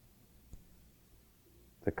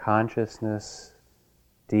 the consciousness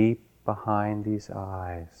deep behind these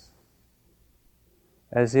eyes,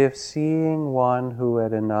 as if seeing one who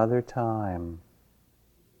at another time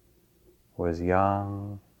was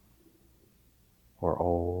young or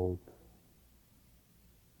old,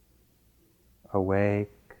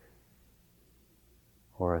 awake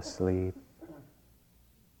or asleep,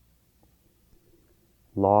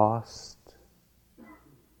 lost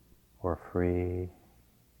or free.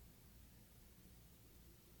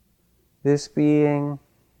 This being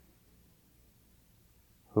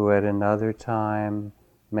who at another time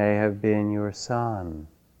may have been your son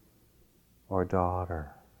or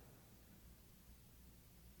daughter,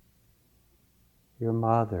 your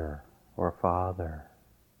mother or father,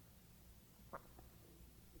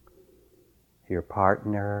 your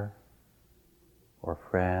partner or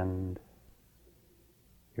friend,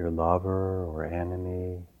 your lover or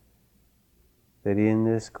enemy, that in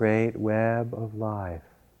this great web of life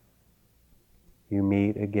you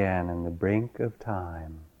meet again in the brink of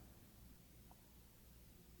time,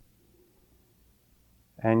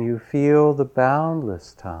 and you feel the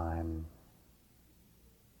boundless time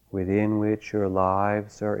within which your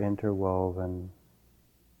lives are interwoven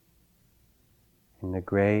in the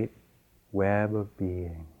great web of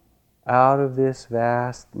being. Out of this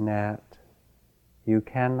vast net you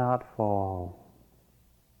cannot fall.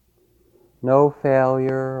 No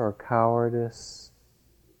failure or cowardice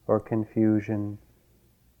or confusion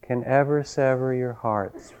can ever sever your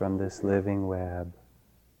hearts from this living web.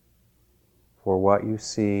 For what you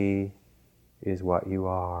see is what you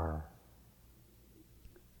are.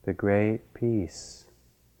 The great peace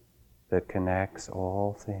that connects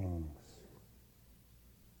all things.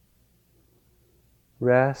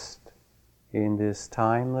 Rest in this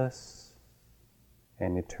timeless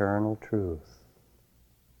and eternal truth.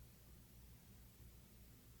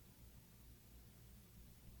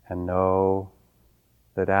 And know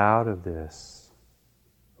that out of this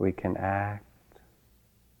we can act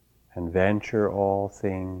and venture all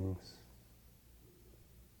things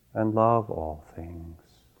and love all things.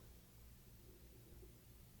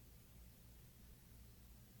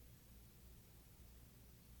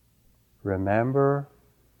 Remember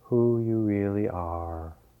who you really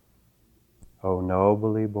are. O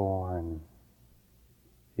nobly born,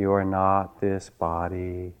 you are not this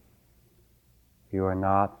body. You are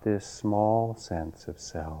not this small sense of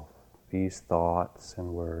self, these thoughts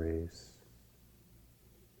and worries.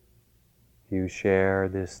 You share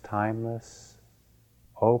this timeless,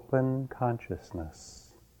 open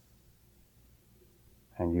consciousness,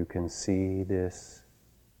 and you can see this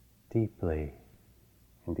deeply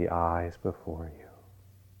in the eyes before you.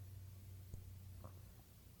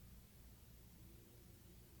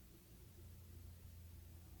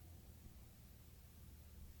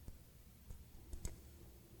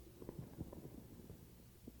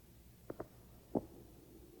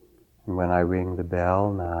 And when I ring the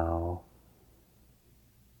bell now,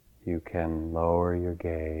 you can lower your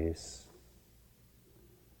gaze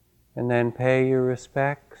and then pay your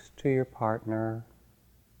respects to your partner,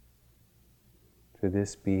 to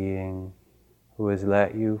this being who has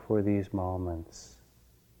let you for these moments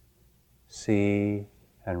see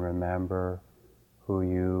and remember who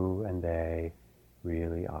you and they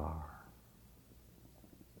really are.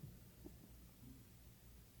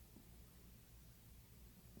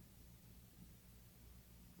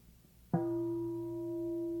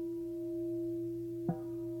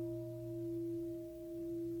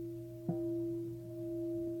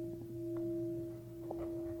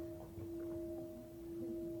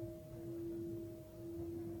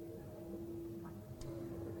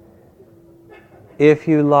 If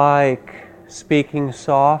you like speaking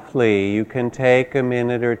softly, you can take a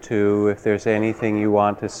minute or two if there's anything you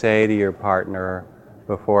want to say to your partner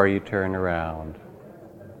before you turn around.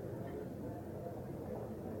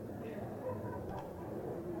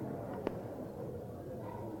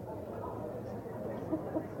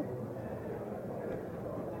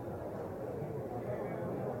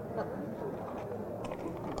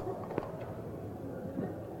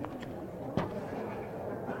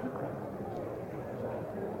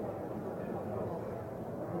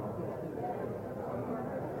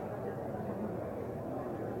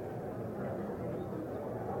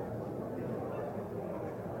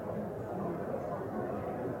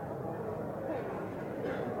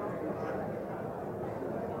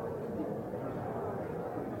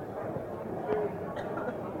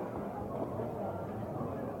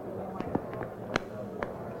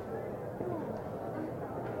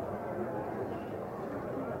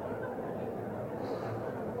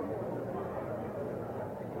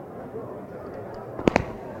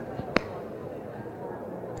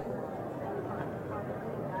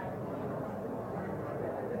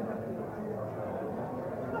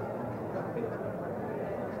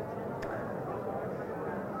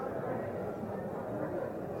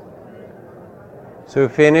 So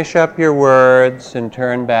finish up your words and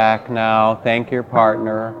turn back now. Thank your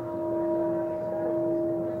partner.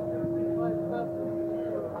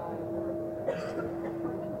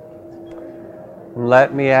 And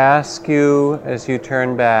let me ask you as you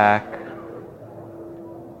turn back,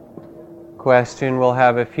 question, we'll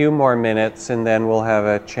have a few more minutes and then we'll have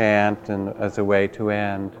a chant and as a way to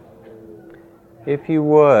end. If you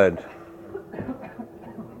would,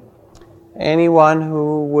 anyone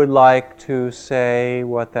who would like to say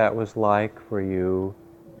what that was like for you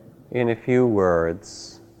in a few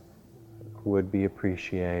words would be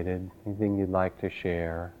appreciated. Anything you'd like to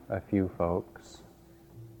share? A few folks.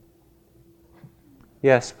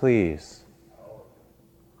 Yes, please.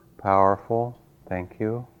 Powerful. Thank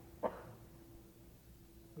you.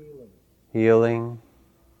 Healing.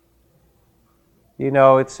 You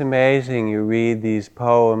know, it's amazing. You read these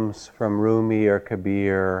poems from Rumi or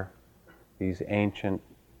Kabir, these ancient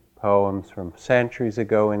poems from centuries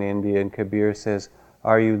ago in India, and Kabir says,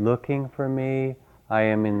 "Are you looking for me? I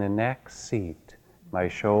am in the next seat. My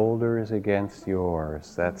shoulder is against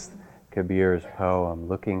yours." That's Kabir's poem,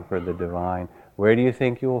 looking for the divine. Where do you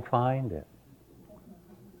think you will find it?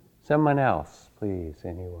 Someone else, please,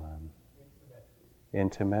 anyone.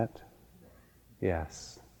 Intimate?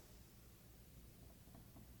 Yes.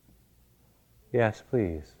 Yes,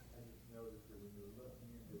 please.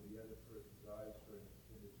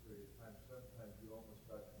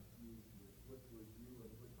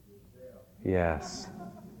 Yes.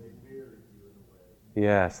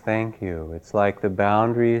 Yes, thank you. It's like the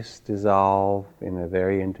boundaries dissolve in a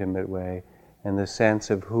very intimate way, and the sense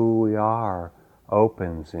of who we are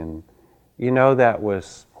opens in, you know, that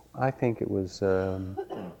was, I think it was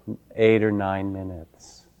 8 or 9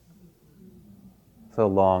 minutes. It's a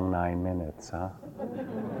long 9 minutes, huh?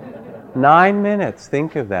 9 minutes,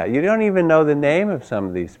 think of that. You don't even know the name of some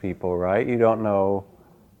of these people, right? You don't know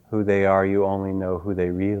who they are, you only know who they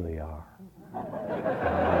really are.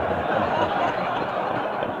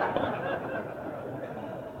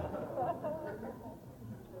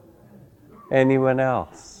 Anyone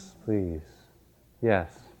else, please?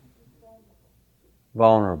 Yes.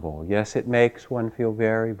 vulnerable. Yes, it makes one feel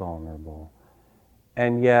very vulnerable.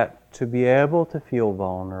 And yet, to be able to feel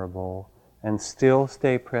vulnerable and still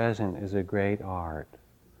stay present is a great art.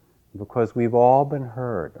 Because we've all been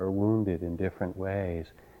hurt or wounded in different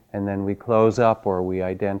ways. And then we close up or we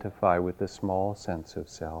identify with the small sense of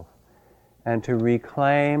self. And to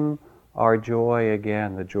reclaim our joy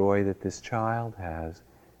again, the joy that this child has,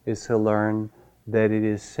 is to learn that it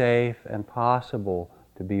is safe and possible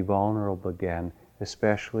to be vulnerable again,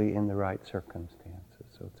 especially in the right circumstances.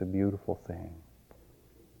 So it's a beautiful thing.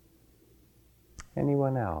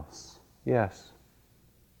 Anyone else? Yes?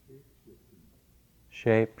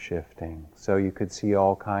 Shape shifting. So you could see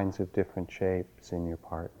all kinds of different shapes in your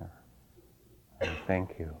partner.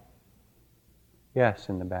 Thank you. Yes,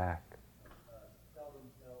 in the back.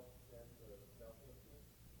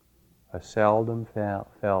 A seldom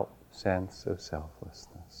felt sense of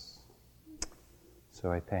selflessness.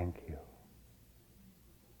 So I thank you.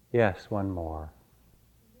 Yes, one more.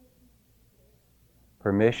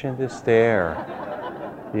 Permission to stare.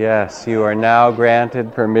 Yes, you are now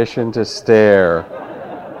granted permission to stare.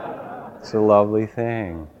 It's a lovely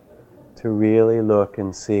thing to really look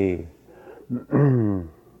and see.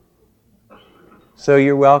 So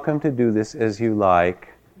you're welcome to do this as you like,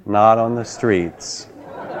 not on the streets.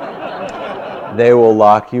 They will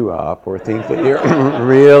lock you up or think that you're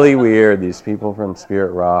really weird, these people from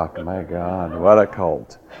Spirit Rock. My God, what a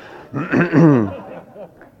cult.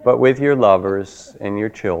 But with your lovers and your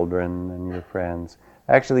children and your friends.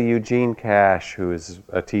 Actually, Eugene Cash, who is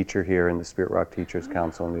a teacher here in the Spirit Rock Teachers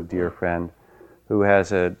Council and a dear friend, who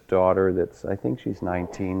has a daughter that's, I think she's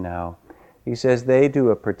 19 now, he says they do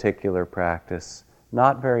a particular practice,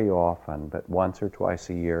 not very often, but once or twice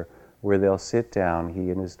a year, where they'll sit down, he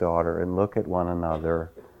and his daughter, and look at one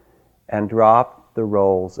another and drop the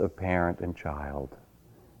roles of parent and child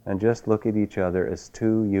and just look at each other as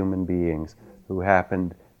two human beings who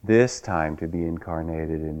happened this time to be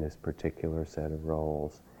incarnated in this particular set of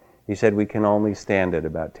roles. He said we can only stand it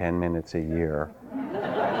about 10 minutes a year.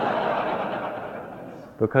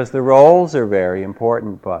 Because the roles are very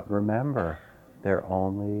important, but remember, they're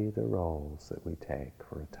only the roles that we take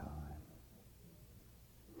for a time.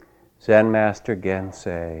 Zen Master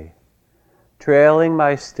Gensei, trailing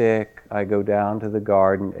my stick, I go down to the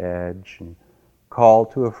garden edge and call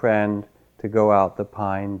to a friend to go out the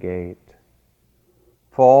pine gate.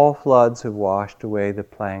 Fall floods have washed away the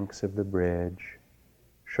planks of the bridge.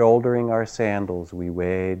 Shouldering our sandals, we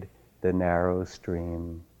wade the narrow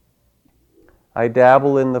stream. I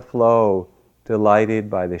dabble in the flow, delighted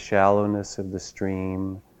by the shallowness of the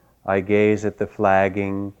stream. I gaze at the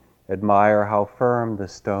flagging, admire how firm the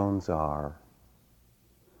stones are.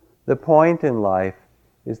 The point in life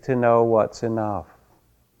is to know what's enough.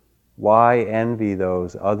 Why envy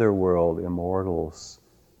those otherworld immortals?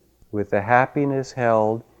 With the happiness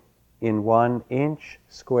held in 1 inch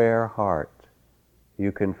square heart,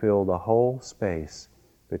 you can fill the whole space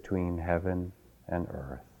between heaven and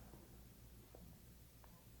earth.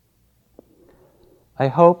 I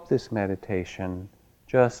hope this meditation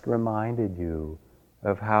just reminded you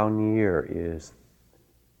of how near is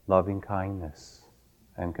loving kindness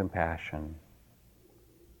and compassion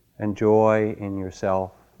and joy in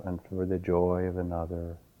yourself and for the joy of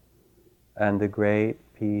another, and the great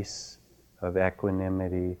peace of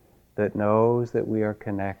equanimity that knows that we are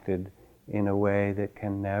connected in a way that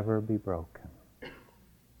can never be broken.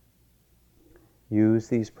 Use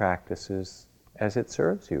these practices as it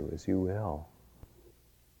serves you, as you will.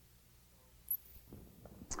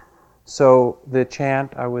 So the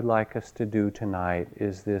chant I would like us to do tonight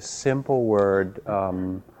is this simple word,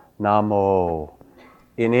 Namo.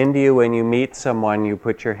 In India, when you meet someone, you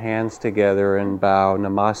put your hands together and bow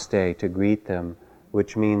Namaste to greet them,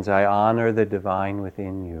 which means I honor the divine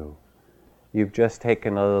within you. You've just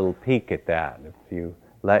taken a little peek at that if you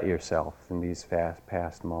let yourself in these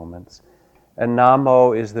past moments. And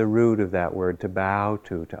Namo is the root of that word, to bow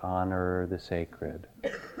to honor the sacred.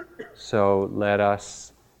 So let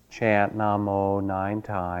us chant Namo 9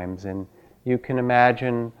 times, and you can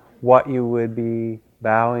imagine what you would be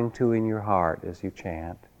bowing to in your heart as you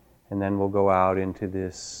chant, and then we'll go out into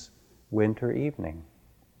this winter evening.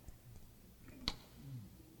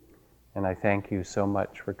 And I thank you so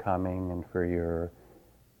much for coming and for your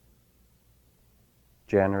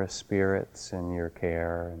generous spirits and your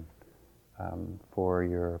care, and for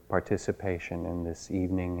your participation in this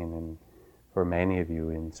evening and for many of you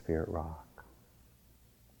in Spirit Rock.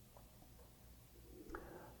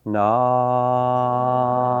 Namo.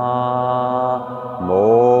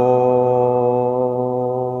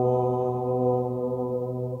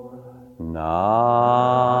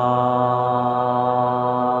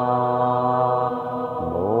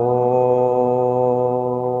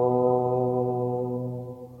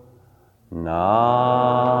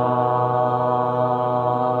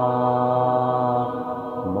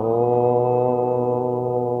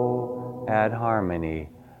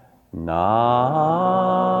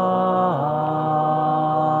 Namo.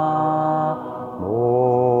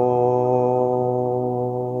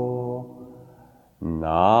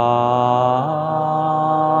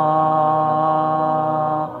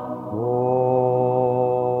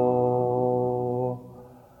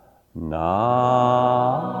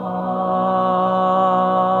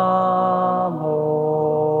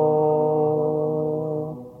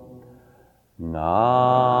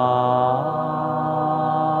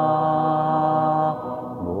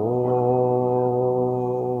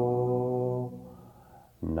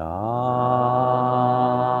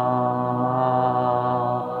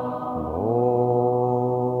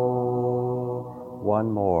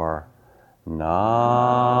 One more.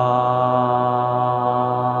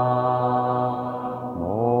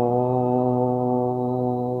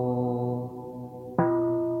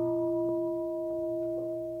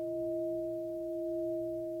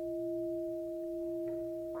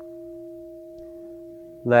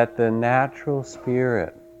 Let the natural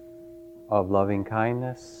spirit of loving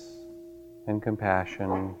kindness and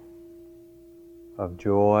compassion, of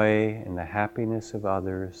joy and the happiness of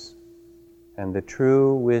others, and the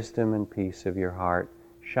true wisdom and peace of your heart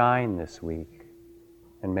shine this week,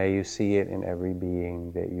 and may you see it in every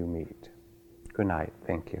being that you meet. Good night.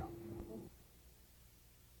 Thank you.